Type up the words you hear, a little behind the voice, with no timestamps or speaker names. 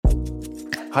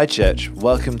Hi church,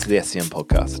 welcome to the SCM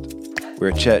podcast. We're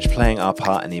a church playing our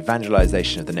part in the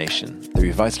evangelization of the nation, the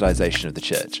revitalization of the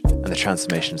church, and the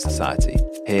transformation of society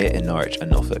here in Norwich and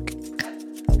Norfolk.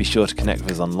 Be sure to connect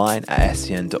with us online at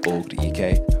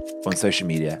scn.org.uk or on social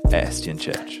media at SCN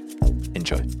Church.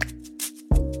 Enjoy.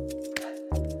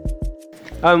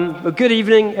 Well, good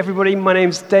evening, everybody. My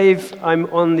name's Dave. I'm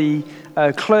on the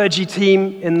clergy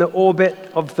team in the orbit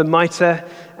of the Mitre,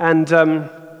 and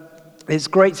it's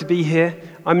great to be here.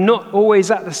 I'm not always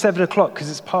at the 7 o'clock because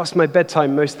it's past my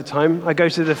bedtime most of the time. I go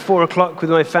to the 4 o'clock with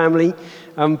my family,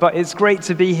 but it's great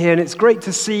to be here, and it's great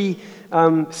to see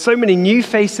so many new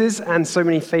faces and so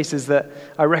many faces that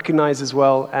I recognize as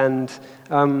well. And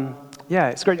yeah,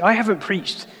 it's great. I haven't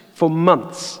preached for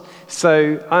months,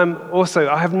 so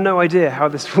I have no idea how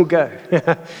this will go.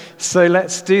 So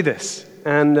let's do this,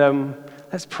 and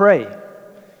let's pray.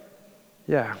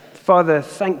 Yeah, Father,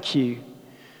 thank you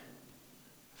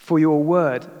for your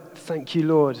word. Thank you,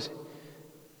 Lord,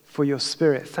 for your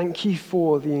spirit. Thank you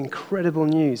for the incredible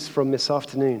news from this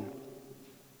afternoon.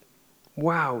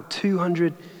 Wow,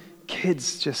 200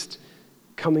 kids just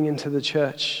coming into the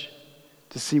church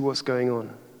to see what's going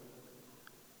on.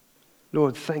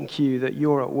 Lord, thank you that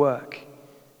you're at work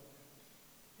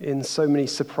in so many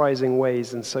surprising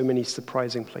ways and so many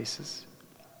surprising places.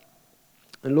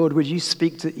 And Lord, would you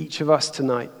speak to each of us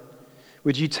tonight?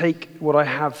 Would you take what I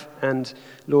have and,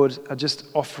 Lord, I just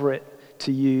offer it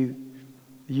to you.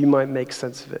 You might make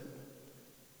sense of it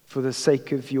for the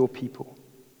sake of your people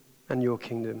and your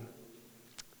kingdom.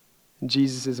 In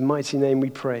Jesus' mighty name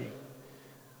we pray.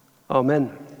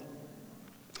 Amen.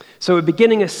 So we're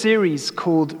beginning a series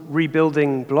called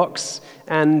Rebuilding Blocks,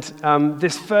 and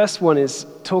this first one is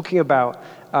talking about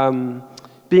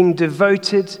being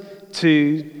devoted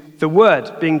to the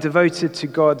Word, being devoted to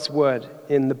God's Word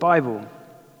in the Bible.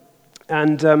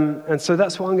 And so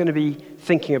that's what I'm going to be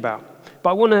thinking about.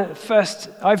 But I want to first,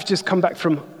 I've just come back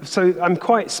so I'm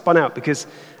quite spun out because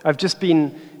I've just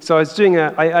been, so I was doing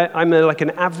I'm like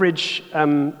an average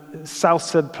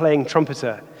salsa playing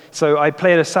trumpeter. So I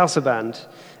play in a salsa band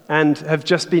and have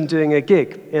just been doing a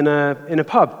gig in a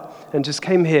pub and just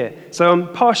came here. So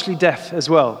I'm partially deaf as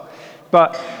well.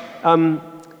 But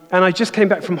and I just came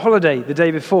back from holiday the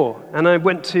day before, and I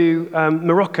went to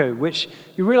Morocco, which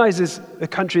you realize is a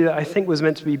country that I think was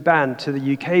meant to be banned to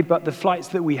the UK, but the flights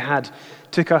that we had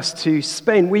took us to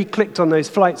Spain. We clicked on those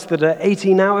flights that are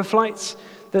 18-hour flights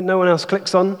that no one else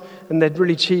clicks on, and they're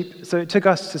really cheap. So it took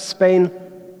us to Spain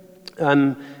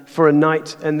for a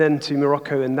night, and then to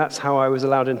Morocco, and that's how I was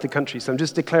allowed into the country. So I'm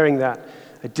just declaring that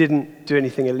I didn't do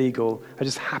anything illegal. I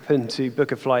just happened to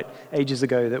book a flight ages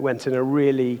ago that went in a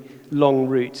really long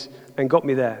route and got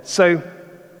me there. So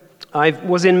I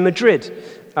was in Madrid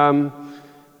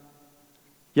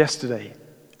yesterday.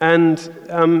 And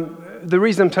the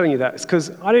reason I'm telling you that is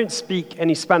because I don't speak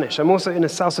any Spanish. I'm also in a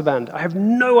salsa band. I have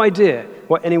no idea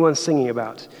what anyone's singing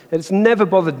about. It's never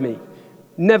bothered me.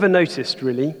 Never noticed,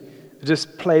 really. I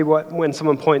just play when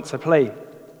someone points, I play.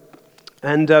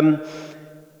 And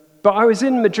but I was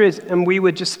in Madrid, and we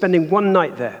were just spending one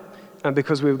night there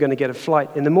because we were going to get a flight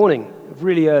in the morning,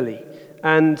 really early.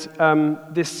 And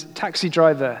this taxi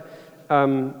driver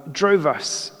drove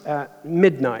us at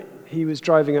midnight. He was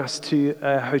driving us to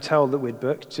a hotel that we'd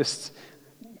booked, just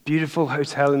beautiful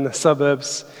hotel in the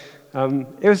suburbs.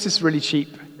 It was just really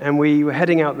cheap, and we were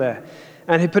heading out there.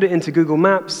 And he put it into Google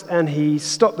Maps, and he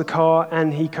stopped the car,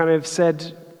 and he kind of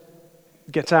said,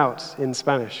 "Get out," in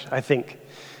Spanish, I think.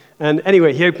 And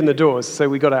anyway, he opened the doors, so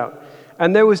we got out.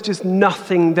 And there was just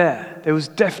nothing there. There was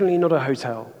definitely not a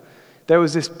hotel. There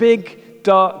was this big,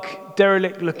 dark,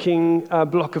 derelict-looking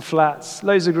block of flats,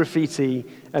 loads of graffiti,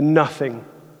 and nothing.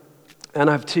 And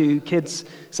I have two kids,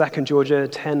 Zach and Georgia,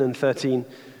 10 and 13.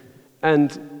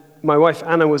 And my wife,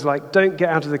 Anna, was like, "Don't get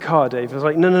out of the car, Dave." I was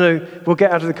like, No, we'll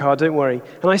get out of the car, don't worry.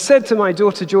 And I said to my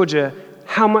daughter, Georgia,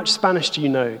 "How much Spanish do you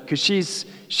know?" Because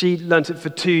she learnt it for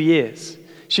 2 years.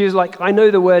 She was like, "I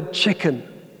know the word chicken."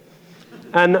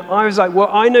 And I was like, "Well,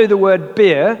 I know the word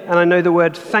beer, and I know the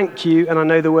word thank you, and I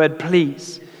know the word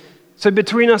please." So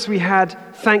between us, we had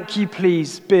thank you,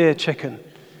 please, beer, chicken.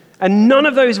 And none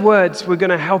of those words were going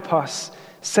to help us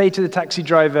say to the taxi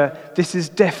driver, "This is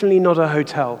definitely not a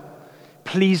hotel.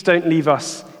 Please don't leave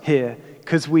us here,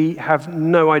 because we have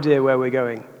no idea where we're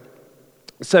going."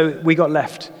 So we got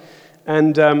left,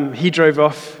 and he drove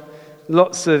off.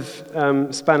 Lots of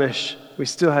Spanish. We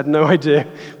still had no idea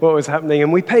what was happening,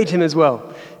 and we paid him as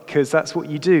well, because that's what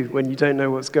you do when you don't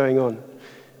know what's going on.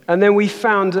 And then we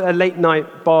found a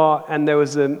late-night bar, and there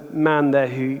was a man there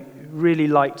who really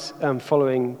liked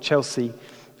following Chelsea,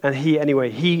 and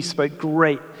he spoke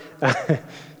great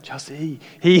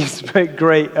He spoke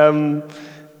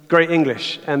great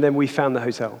English, and then we found the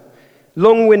hotel.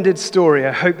 Long-winded story.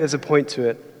 I hope there's a point to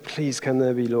it. Please, can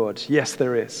there be, Lord? Yes,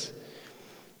 there is.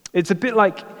 It's a bit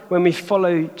like when we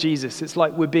follow Jesus. It's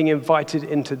like we're being invited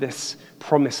into this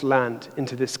promised land,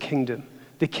 into this kingdom,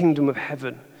 the kingdom of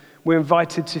heaven. We're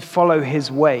invited to follow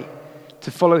his way, to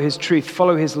follow his truth,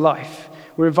 follow his life.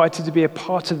 We're invited to be a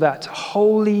part of that, to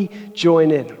wholly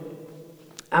join in.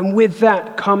 And with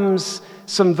that comes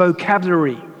some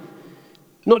vocabulary.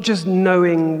 Not just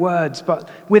knowing words, but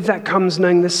with that comes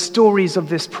knowing the stories of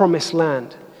this promised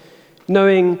land.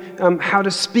 Knowing how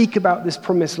to speak about this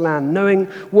promised land. Knowing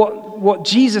what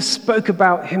Jesus spoke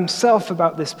about himself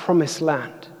about this promised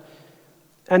land.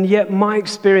 And yet my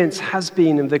experience has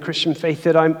been of the Christian faith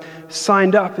that I'm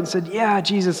signed up and said, yeah,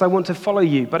 Jesus, I want to follow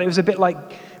you. But it was a bit like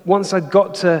once I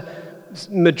got to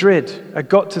Madrid, I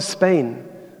got to Spain.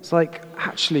 It's like,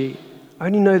 actually, I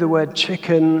only know the word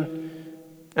chicken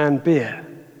and beer.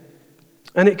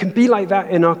 And it can be like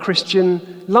that in our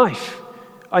Christian life.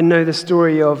 I know the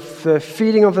story of the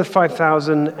feeding of the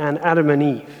 5,000 and Adam and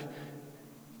Eve.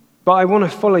 But I want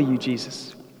to follow you,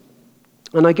 Jesus.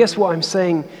 And I guess what I'm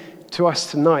saying to us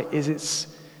tonight is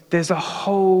there's a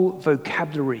whole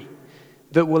vocabulary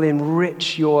that will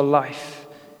enrich your life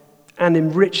and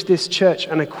enrich this church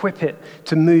and equip it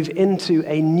to move into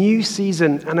a new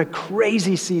season and a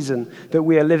crazy season that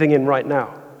we are living in right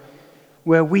now,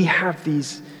 where we have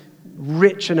these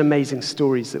rich and amazing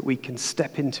stories that we can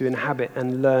step into, inhabit,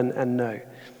 and learn and know.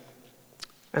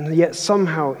 And yet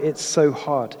somehow it's so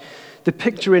hard. The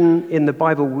picture in the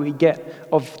Bible we get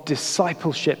of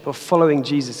discipleship, of following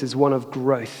Jesus, is one of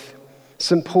growth.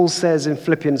 St. Paul says in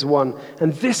Philippians 1,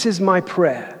 and this is my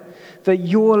prayer, that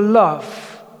your love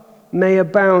may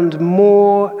abound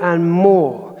more and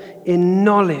more in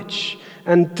knowledge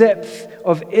and depth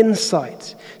of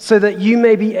insight, so that you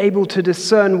may be able to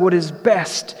discern what is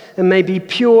best and may be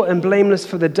pure and blameless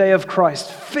for the day of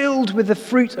Christ, filled with the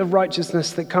fruit of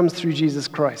righteousness that comes through Jesus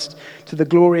Christ, to the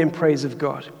glory and praise of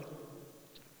God.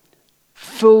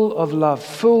 Full of love,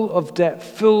 full of depth,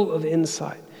 full of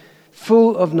insight,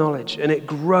 full of knowledge, and it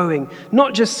growing,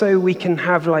 not just so we can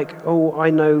have I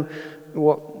know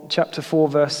what chapter 4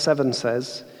 verse 7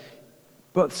 says,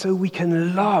 but so we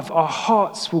can love. Our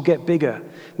hearts will get bigger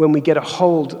when we get a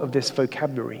hold of this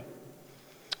vocabulary.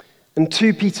 And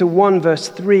 2 Peter 1 verse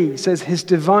 3 says, his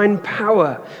divine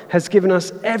power has given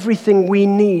us everything we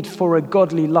need for a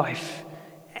godly life.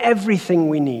 Everything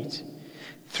we need.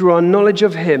 Through our knowledge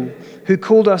of him who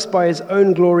called us by his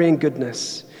own glory and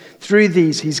goodness. Through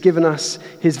these, he's given us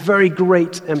his very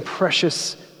great and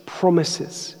precious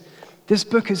promises. This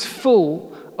book is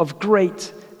full of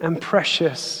great and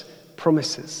precious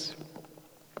promises,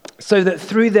 so that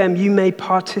through them you may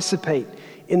participate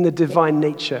in the divine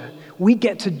nature. We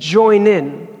get to join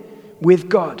in with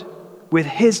God, with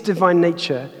his divine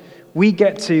nature. We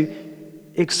get to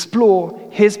explore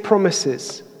his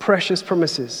promises, precious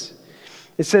promises.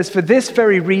 It says, for this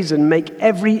very reason, make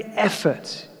every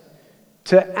effort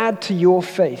to add to your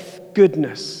faith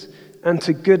goodness, and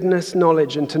to goodness,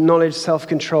 knowledge, and to knowledge,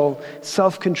 self-control,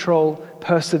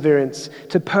 perseverance,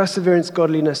 to perseverance,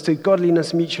 godliness, to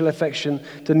godliness, mutual affection,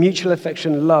 to mutual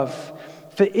affection, love.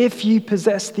 For if you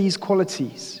possess these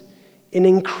qualities in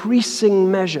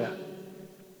increasing measure,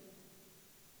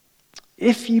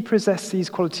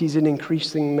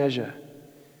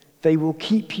 they will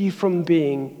keep you from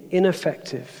being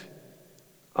ineffective,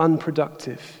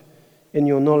 unproductive in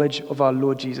your knowledge of our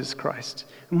Lord Jesus Christ.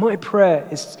 My prayer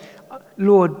is,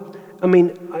 Lord,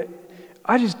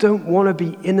 I just don't want to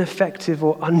be ineffective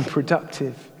or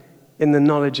unproductive in the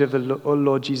knowledge of the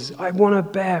Lord Jesus. I want to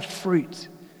bear fruit.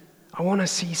 I want to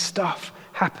see stuff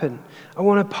happen. I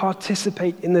want to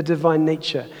participate in the divine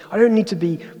nature. I don't need to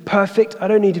be perfect. I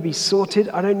don't need to be sorted.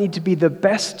 I don't need to be the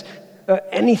best at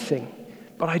anything.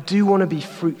 But I do want to be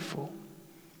fruitful.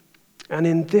 And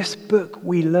in this book,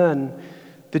 we learn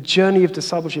the journey of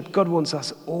discipleship. God wants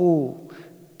us all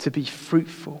to be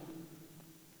fruitful.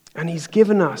 And he's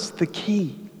given us the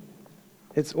key.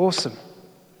 It's awesome.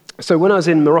 So when I was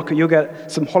in Morocco, you'll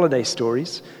get some holiday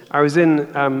stories.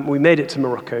 We made it to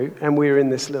Morocco, and we were in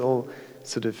this little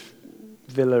sort of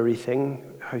villa-y thing,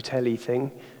 hotel-y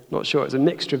thing. Not sure, it was a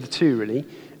mixture of the two, really.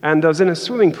 And I was in a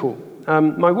swimming pool.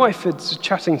 My wife was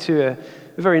chatting to a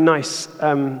very nice,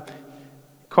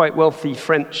 quite wealthy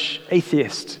French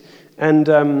atheist, and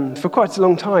for quite a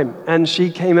long time. And she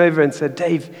came over and said,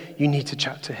 Dave, you need to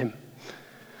chat to him.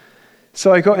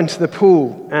 So I got into the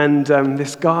pool, and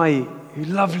this guy, a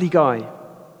lovely guy,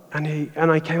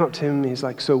 and I came up to him, and he's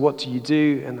like, so what do you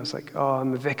do? And I was like, oh,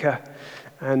 I'm a vicar,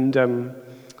 and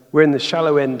We're in the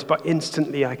shallow end, but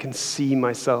instantly I can see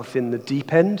myself in the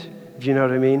deep end, if you know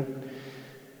what I mean.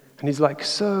 And he's like,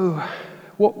 so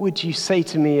what would you say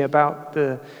to me about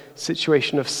the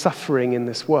situation of suffering in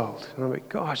this world? And I'm like,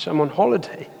 gosh, I'm on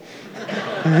holiday.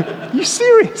 Are you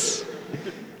serious?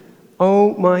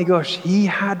 Oh my gosh, he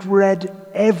had read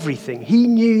everything. He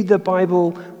knew the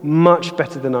Bible much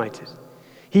better than I did.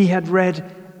 He had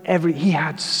read he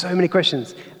had so many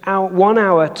questions. 1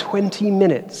 hour, 20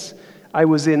 minutes, I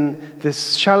was in the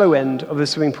shallow end of the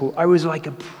swimming pool. I was like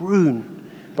a prune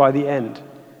by the end.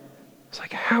 It's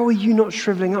like, how are you not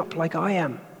shriveling up like I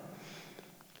am?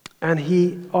 And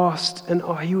he asked, and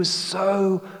he was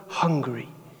so hungry.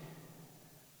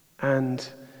 And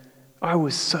I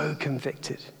was so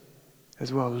convicted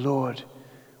as well. Lord,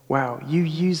 wow, you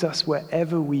use us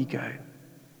wherever we go.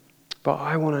 But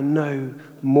I want to know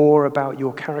more about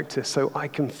your character so I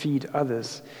can feed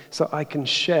others, so I can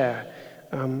share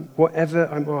whatever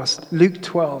I'm asked. Luke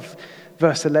 12,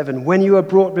 verse 11. When you are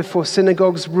brought before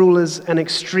synagogues, rulers, and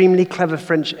extremely clever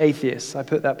French atheists, I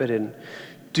put that bit in,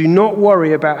 do not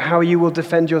worry about how you will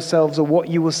defend yourselves or what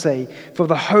you will say, for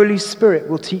the Holy Spirit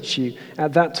will teach you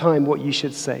at that time what you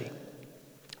should say.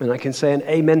 And I can say an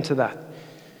amen to that.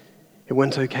 It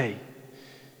went okay.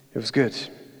 It was good.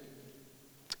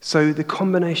 So the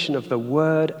combination of the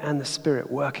Word and the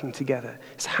Spirit working together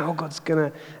is how God's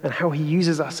gonna, and how he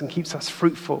uses us and keeps us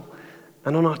fruitful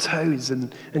and on our toes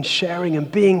and sharing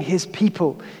and being his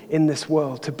people in this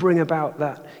world to bring about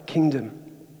that kingdom.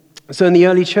 So in the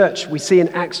early church, we see in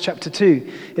Acts chapter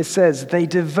 2, it says, they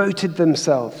devoted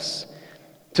themselves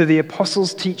to the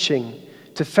apostles' teaching,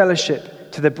 to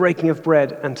fellowship, to the breaking of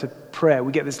bread, and to prayer.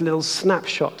 We get this little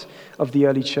snapshot of the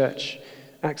early church.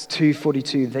 Acts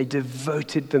 2:42, they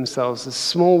devoted themselves. A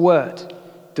small word,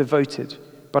 devoted,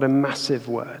 but a massive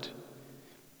word.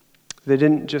 They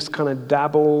didn't just kind of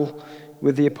dabble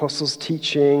with the apostles'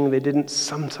 teaching. They didn't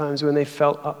sometimes, when they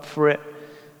felt up for it,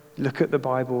 look at the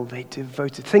Bible. They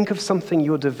devoted. Think of something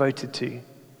you're devoted to.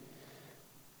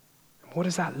 What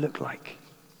does that look like?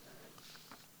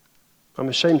 I'm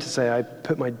ashamed to say I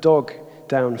put my dog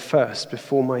down first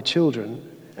before my children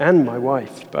and my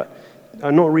wife, but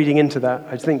I'm not reading into that.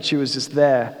 I think she was just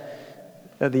there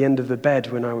at the end of the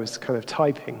bed when I was kind of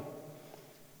typing.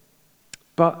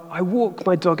 But I walk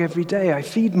my dog every day. I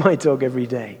feed my dog every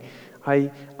day.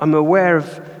 I'm aware of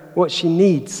what she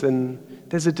needs, and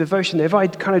there's a devotion there. If I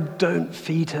kind of don't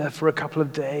feed her for a couple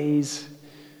of days,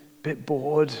 a bit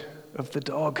bored of the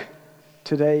dog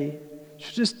today,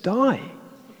 she'll just die.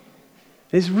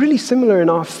 It's really similar in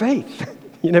our faith.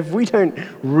 You know, if we don't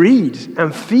read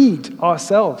and feed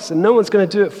ourselves, and no one's going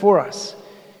to do it for us,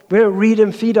 we don't read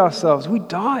and feed ourselves, we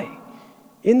die.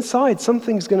 Inside,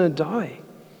 something's going to die.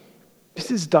 This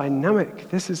is dynamic.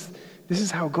 This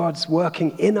is how God's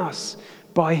working in us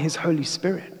by his Holy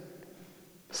Spirit.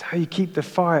 It's how you keep the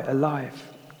fire alive.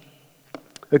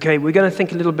 Okay, we're going to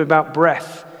think a little bit about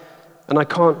breath, and I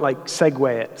can't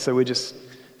segue it, so we're just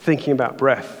thinking about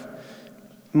breath.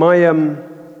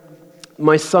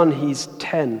 My son, he's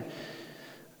 10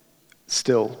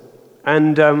 still,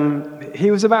 and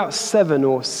he was about 7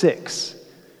 or 6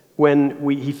 when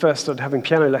he first started having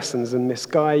piano lessons, and this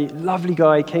guy, lovely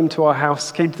guy, came to our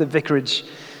house, came to the vicarage,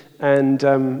 and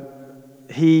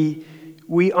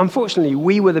unfortunately,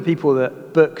 we were the people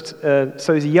that booked,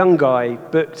 so he's a young guy,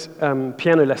 booked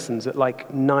piano lessons at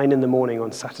 9 in the morning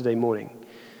on Saturday morning.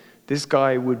 This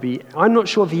guy I'm not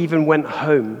sure if he even went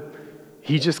home.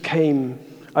 He just came.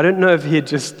 I don't know if he had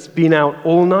just been out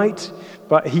all night,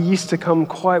 but he used to come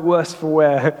quite worse for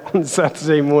wear on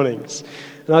Saturday mornings.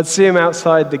 And I'd see him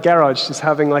outside the garage just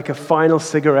having a final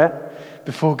cigarette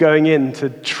before going in to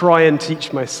try and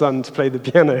teach my son to play the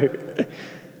piano.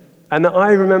 And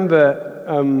I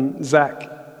remember Zach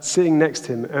sitting next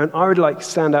to him, and I would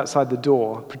stand outside the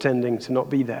door pretending to not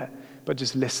be there, but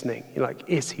just listening.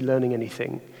 Is he learning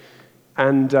anything?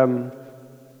 And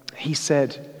he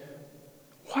said,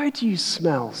 why do you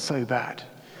smell so bad?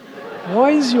 Why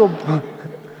is your...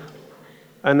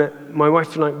 And my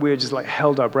wife and I, we were just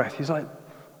held our breath. He's I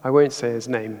won't say his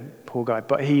name, poor guy,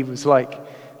 but he was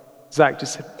Zach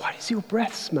just said, why does your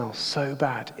breath smell so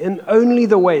bad? In only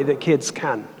the way that kids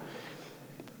can.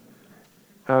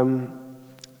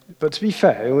 But to be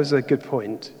fair, it was a good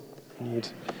point.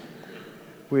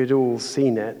 We'd all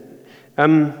seen it.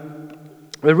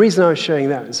 The reason I was showing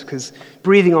that is because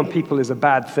breathing on people is a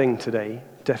bad thing today.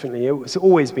 Definitely. It's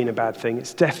always been a bad thing.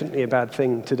 It's definitely a bad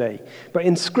thing today. But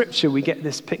in Scripture, we get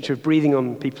this picture of breathing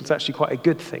on people. It's actually quite a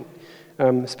good thing,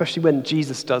 especially when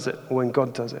Jesus does it or when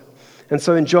God does it. And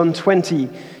so in John 20,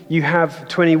 you have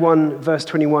 21, verse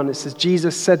 21, it says,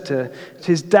 Jesus said to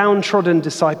his downtrodden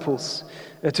disciples,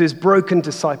 to his broken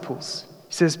disciples.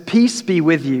 He says, "Peace be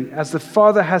with you. As the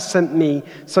Father has sent me,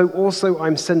 so also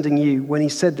I'm sending you." When he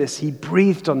said this, he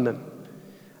breathed on them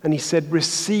and he said,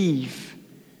 "Receive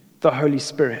the Holy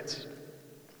Spirit."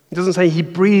 It doesn't say he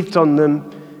breathed on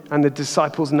them and the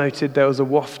disciples noted there was a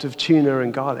waft of tuna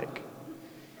and garlic.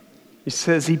 He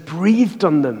says he breathed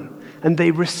on them and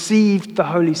they received the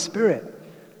Holy Spirit.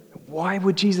 Why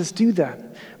would Jesus do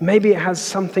that? Maybe it has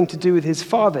something to do with his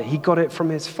Father. He got it from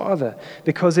his Father.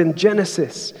 Because in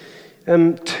Genesis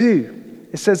 2,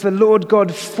 it says, "The Lord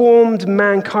God formed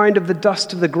mankind of the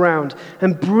dust of the ground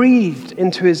and breathed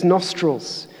into his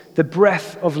nostrils the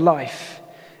breath of life,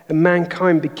 and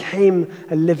mankind became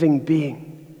a living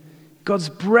being." God's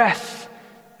breath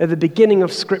at the beginning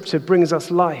of Scripture brings us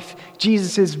life.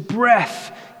 Jesus'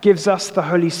 breath gives us the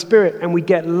Holy Spirit, and we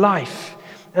get life.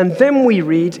 And then we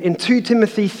read in 2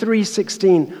 Timothy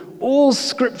 3:16, all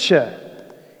Scripture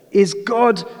is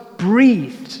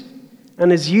God-breathed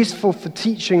and is useful for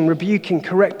teaching, rebuking,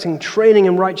 correcting, training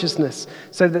in righteousness,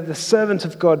 so that the servant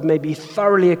of God may be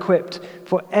thoroughly equipped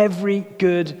for every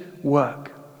good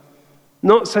work.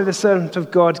 Not so the servant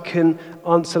of God can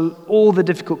answer all the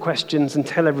difficult questions and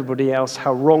tell everybody else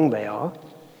how wrong they are,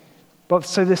 but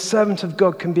so the servant of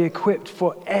God can be equipped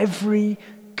for every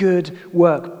good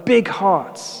work. Big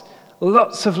hearts,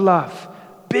 lots of love,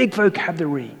 big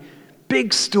vocabulary,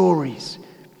 big stories,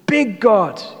 big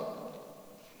God.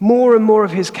 More and more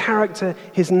of his character,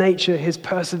 his nature, his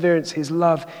perseverance, his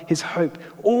love, his hope,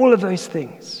 all of those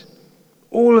things.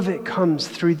 All of it comes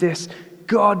through this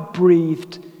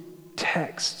God-breathed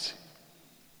text.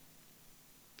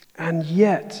 And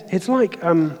yet, it's like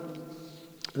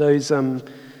those,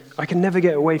 I can never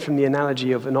get away from the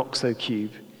analogy of an OXO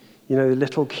cube. You know, the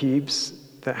little cubes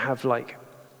that have like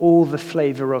all the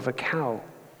flavor of a cow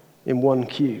in one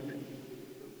cube.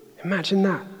 Imagine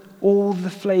that. All the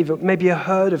flavor, maybe a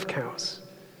herd of cows.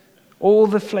 All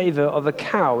the flavor of a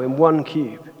cow in one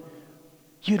cube.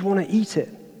 You'd want to eat it.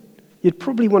 You'd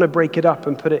probably want to break it up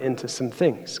and put it into some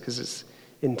things because it's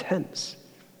intense.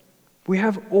 We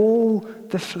have all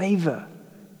the flavor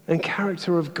and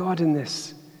character of God in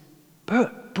this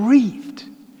book, breathed.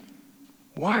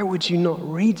 Why would you not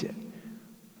read it?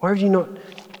 Why would you not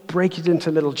break it into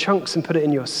little chunks and put it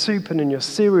in your soup and in your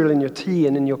cereal and your tea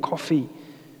and in your coffee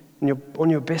and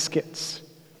on your biscuits?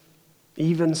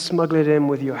 Even smuggle it in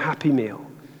with your Happy Meal.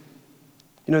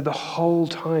 You know, the whole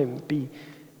time be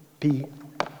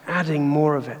adding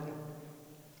more of it.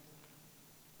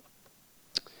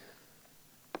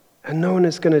 And no one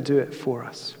is going to do it for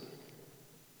us.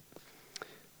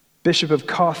 Bishop of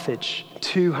Carthage,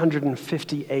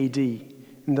 250 AD,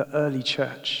 in the early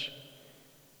church,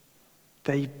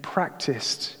 they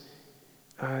practiced,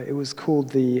 it was called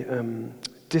the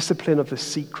discipline of the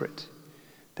secret.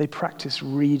 They practiced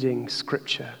reading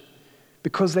Scripture.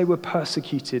 Because they were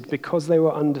persecuted, because they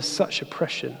were under such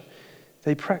oppression,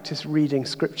 they practiced reading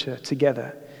Scripture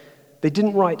together. They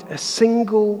didn't write a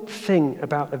single thing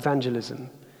about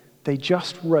evangelism. They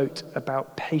just wrote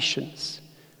about patience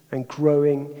and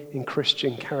growing in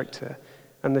Christian character.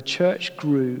 And the church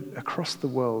grew across the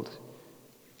world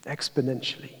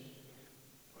exponentially.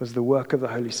 It was the work of the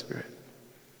Holy Spirit.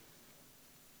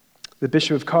 The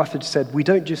Bishop of Carthage said, "We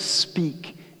don't just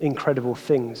speak incredible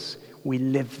things, we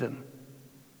live them."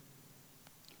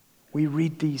 We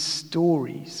read these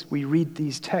stories, we read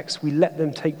these texts, we let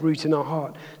them take root in our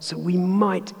heart, so we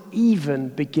might even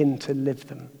begin to live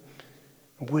them.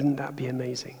 Wouldn't that be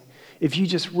amazing? If you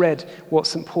just read what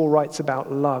St. Paul writes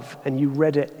about love and you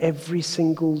read it every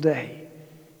single day,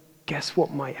 guess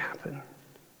what might happen?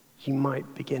 You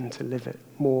might begin to live it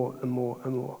more and more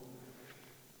and more.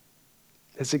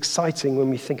 It's exciting when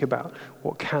we think about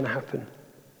what can happen.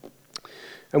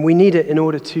 And we need it in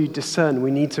order to discern.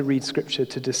 We need to read Scripture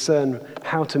to discern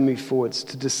how to move forwards,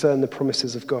 to discern the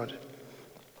promises of God.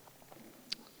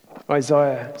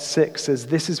 Isaiah 6 says,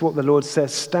 "This is what the Lord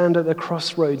says, stand at the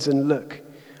crossroads and look.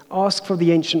 Ask for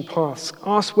the ancient paths.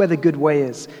 Ask where the good way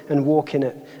is and walk in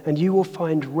it, and you will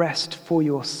find rest for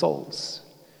your souls."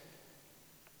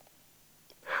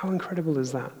 How incredible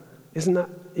is that? Isn't that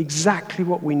exactly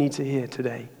what we need to hear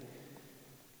today?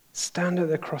 Stand at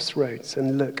the crossroads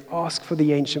and look. Ask for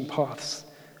the ancient paths.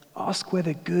 Ask where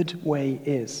the good way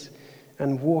is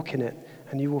and walk in it,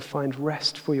 and you will find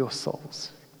rest for your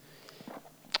souls.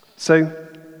 So,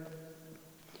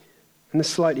 in this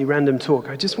slightly random talk,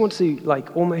 I just want to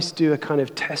almost do a kind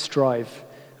of test drive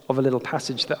of a little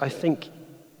passage that I think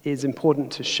is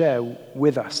important to share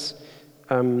with us.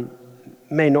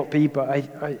 May not be, but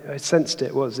I sensed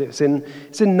it was. It's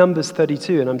in Numbers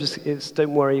 32, and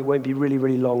don't worry, it won't be really,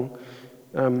 really long.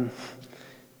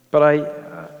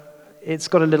 But it's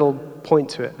got a little point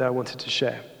to it that I wanted to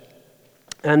share.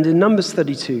 And in Numbers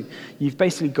 32, you've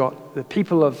basically got the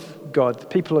people of God, the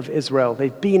people of Israel.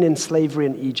 They've been in slavery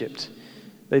in Egypt.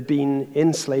 They've been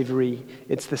in slavery.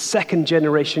 It's the second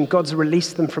generation. God's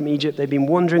released them from Egypt. They've been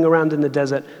wandering around in the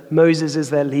desert. Moses is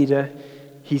their leader.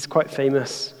 He's quite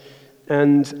famous.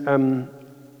 And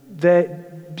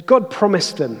God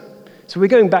promised them. So we're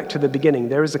going back to the beginning.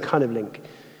 There is a kind of link.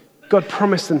 God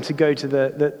promised them to go to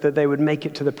that they would make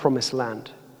it to the promised land.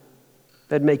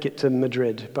 They'd make it to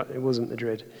Madrid, but it wasn't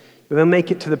Madrid. But they'll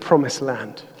make it to the promised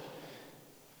land.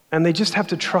 And they just have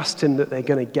to trust him that they're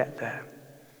going to get there.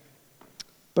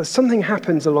 But something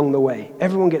happens along the way.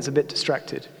 Everyone gets a bit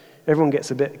distracted. Everyone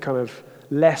gets a bit kind of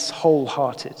less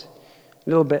wholehearted. A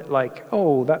little bit like,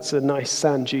 oh, that's a nice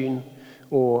sand dune.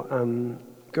 Or,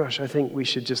 gosh, I think we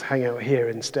should just hang out here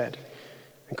instead.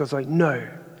 And God's like, no,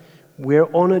 we're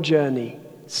on a journey.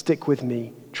 Stick with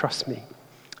me. Trust me.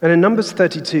 And in Numbers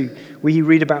 32, we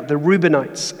read about the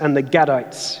Reubenites and the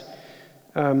Gadites.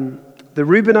 The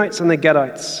Reubenites and the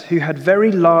Gadites, who had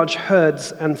very large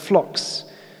herds and flocks,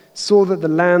 saw that the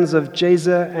lands of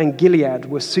Jazer and Gilead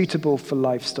were suitable for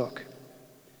livestock.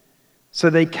 So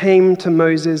they came to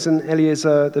Moses and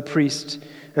Eleazar the priest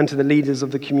and to the leaders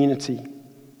of the community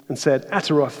and said,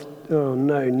 Ataroth, oh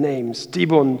no, names,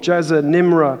 Dibon, Jazer,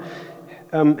 Nimrah,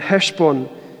 Heshbon,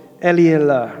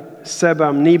 Elealeh,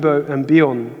 Sebam, Nebo, and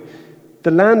Beon.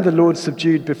 The land the Lord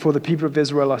subdued before the people of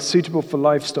Israel are suitable for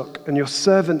livestock, and your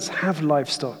servants have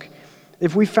livestock.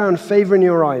 If we found favor in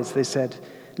your eyes, they said,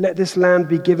 let this land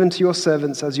be given to your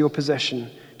servants as your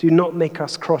possession. Do not make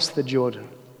us cross the Jordan.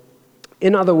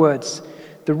 In other words,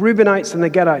 the Reubenites and the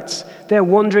Gadites, they're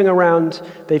wandering around.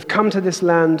 They've come to this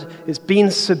land. It's been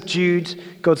subdued.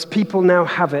 God's people now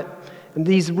have it. And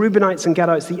these Reubenites and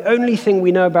Gadites, the only thing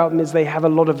we know about them is they have a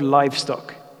lot of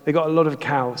livestock. They got a lot of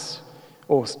cows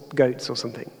or goats or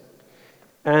something.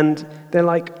 And they're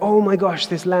like, oh my gosh,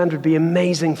 this land would be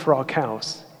amazing for our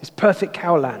cows. It's perfect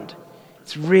cow land.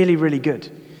 It's really, really good.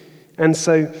 And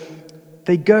so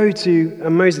they go to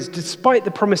Moses, despite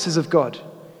the promises of God.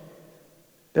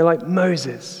 They're like,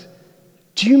 Moses,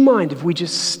 do you mind if we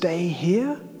just stay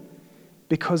here?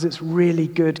 Because it's really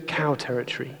good cow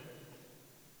territory.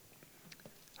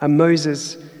 And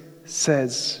Moses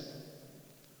says,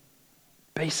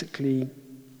 basically,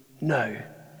 no,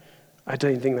 I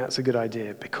don't think that's a good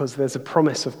idea because there's a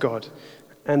promise of God.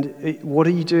 And what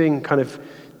are you doing kind of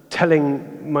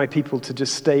telling my people to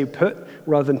just stay put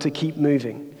rather than to keep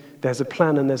moving? There's a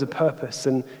plan and there's a purpose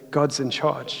and God's in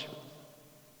charge.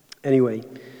 Anyway,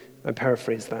 I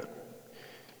paraphrase that.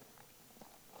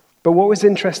 But what was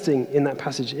interesting in that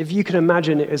passage, if you can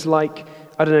imagine it as like,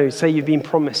 I don't know, say you've been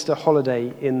promised a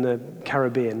holiday in the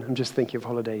Caribbean. I'm just thinking of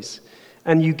holidays.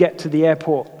 And you get to the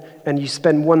airport and you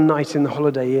spend one night in the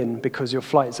Holiday Inn because your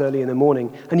flight's early in the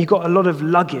morning. And you've got a lot of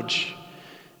luggage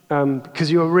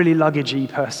because you're a really luggagey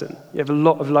person. You have a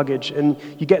lot of luggage. And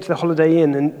you get to the Holiday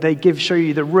Inn and they show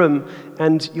you the room.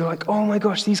 And you're like, oh my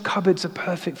gosh, these cupboards are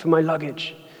perfect for my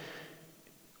luggage.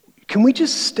 Can we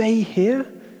just stay here?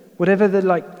 Whatever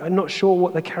I'm not sure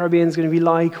what the Caribbean's going to be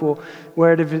like or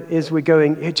wherever it is we're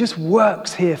going. It just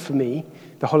works here for me,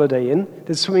 the Holiday Inn.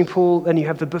 There's a swimming pool, then you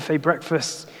have the buffet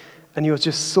breakfast, and you're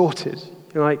just sorted.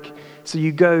 So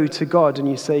you go to God and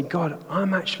you say, God,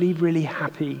 I'm actually really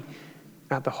happy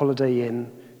at the Holiday Inn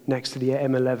next to the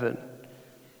M11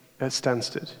 at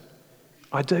Stansted.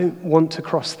 I don't want to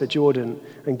cross the Jordan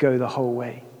and go the whole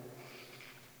way.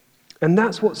 And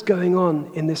that's what's going on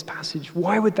in this passage.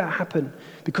 Why would that happen?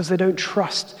 Because they don't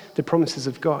trust the promises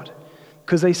of God.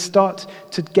 Because they start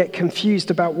to get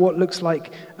confused about what looks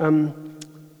like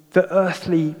the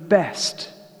earthly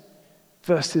best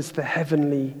versus the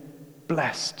heavenly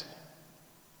blessed.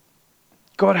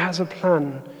 God has a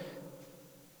plan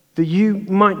that you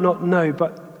might not know,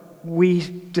 but we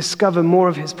discover more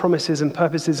of his promises and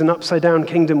purposes in upside-down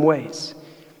kingdom ways.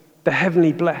 The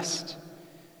heavenly blessed.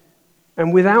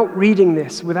 And without reading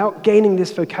this, without gaining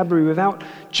this vocabulary, without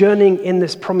journeying in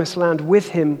this promised land with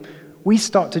him, we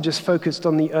start to just focus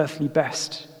on the earthly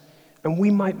best. And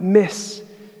we might miss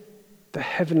the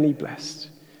heavenly blessed.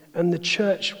 And the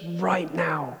church right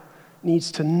now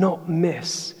needs to not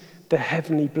miss the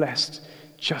heavenly blessed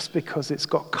just because it's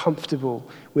got comfortable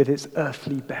with its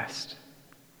earthly best.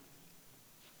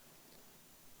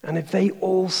 And if they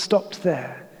all stopped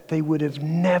there, they would have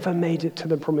never made it to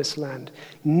the promised land,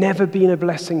 never been a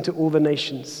blessing to all the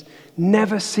nations,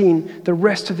 never seen the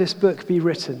rest of this book be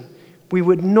written. We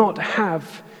would not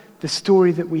have the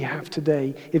story that we have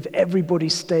today if everybody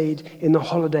stayed in the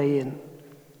Holiday Inn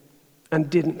and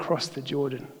didn't cross the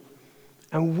Jordan.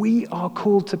 And we are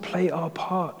called to play our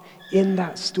part in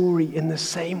that story in the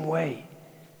same way.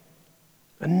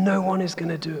 And no one is going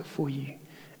to do it for you.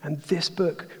 And this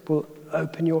book will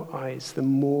open your eyes the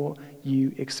more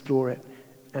you explore it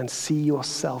and see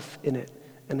yourself in it.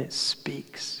 And it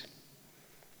speaks.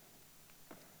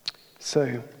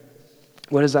 So,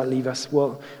 where does that leave us?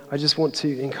 Well, I just want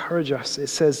to encourage us. It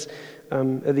says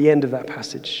at the end of that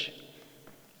passage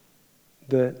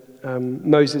that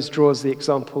Moses draws the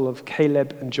example of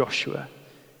Caleb and Joshua,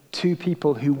 two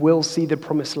people who will see the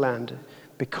promised land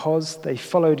because they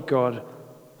followed God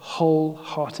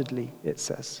wholeheartedly, it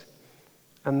says.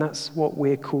 And that's what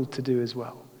we're called to do as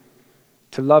well.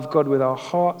 To love God with our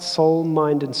heart, soul,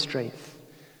 mind, and strength.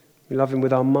 We love him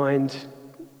with our mind,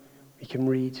 we can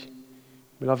read.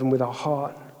 We love him with our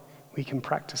heart, we can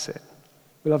practice it.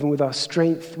 We love him with our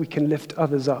strength, we can lift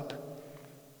others up.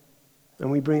 And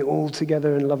we bring it all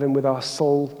together and love him with our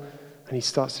soul, and he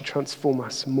starts to transform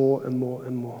us more and more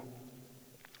and more.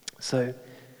 So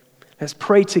let's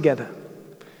pray together.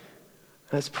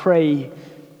 Let's pray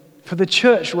for the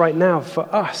church right now, for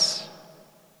us,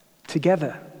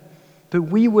 together, that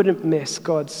we wouldn't miss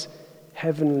God's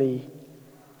heavenly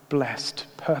blessed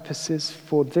purposes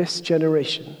for this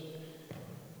generation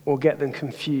or get them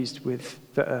confused with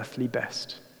the earthly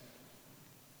best.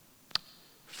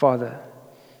 Father,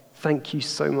 thank you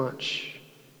so much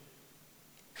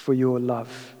for your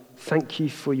love. Thank you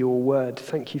for your word.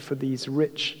 Thank you for these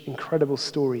rich, incredible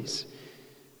stories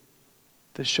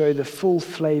that show the full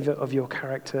flavor of your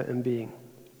character and being.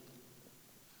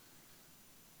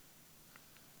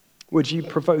 Would you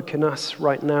provoke in us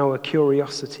right now a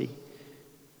curiosity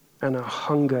and a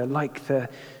hunger like the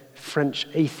French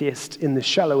atheist in The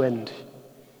Shallow End?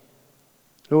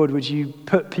 Lord, would you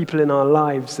put people in our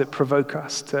lives that provoke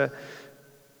us to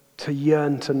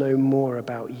yearn to know more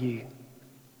about you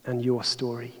and your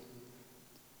story,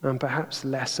 and perhaps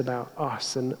less about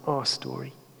us and our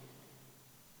story.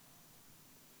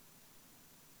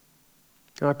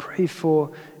 I pray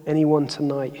for anyone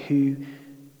tonight who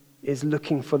is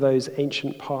looking for those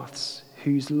ancient paths,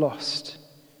 who's lost,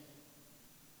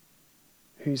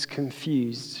 who's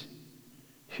confused,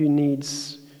 who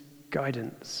needs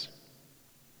guidance.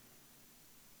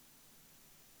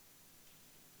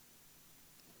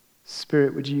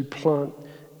 Spirit, would you plant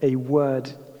a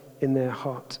word in their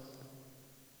heart?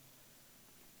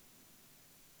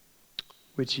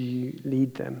 Would you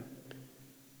lead them?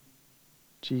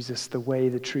 Jesus, the way,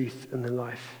 the truth, and the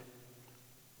life.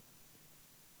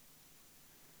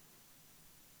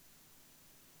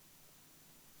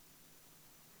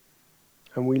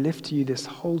 And we lift to you this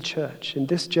whole church in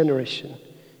this generation,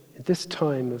 in this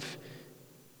time of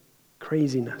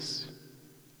craziness.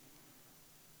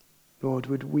 Lord,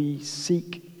 would we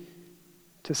seek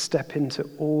to step into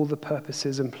all the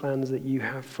purposes and plans that you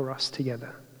have for us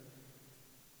together?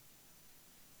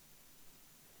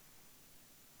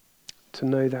 To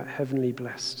know that heavenly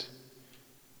blessed.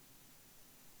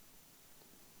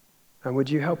 And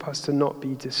would you help us to not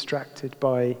be distracted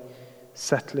by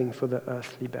settling for the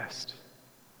earthly best?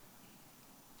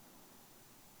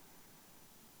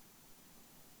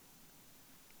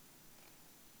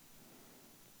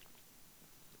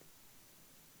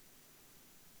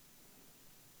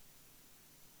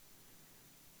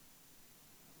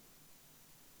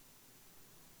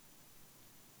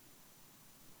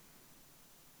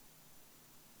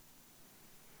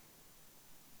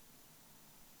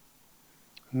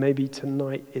 Maybe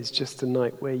tonight is just a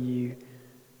night where you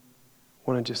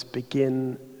want to just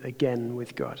begin again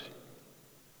with God.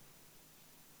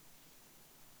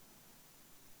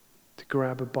 To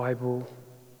grab a Bible,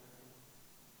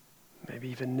 maybe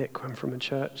even nick one from a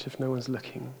church if no one's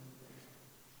looking.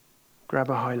 Grab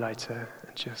a highlighter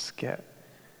and just get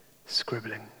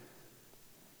scribbling.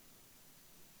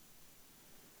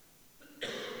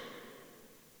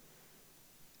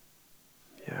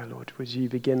 Yeah, Lord, would you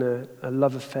begin a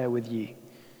love affair with you,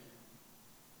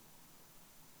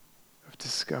 of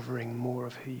discovering more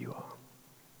of who you are.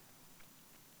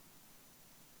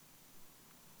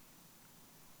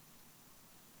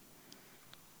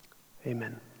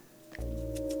 Amen.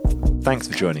 Thanks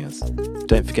for joining us.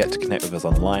 Don't forget to connect with us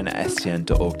online at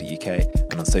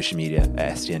stn.org.uk and on social media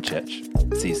at STN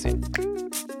Church. See you soon.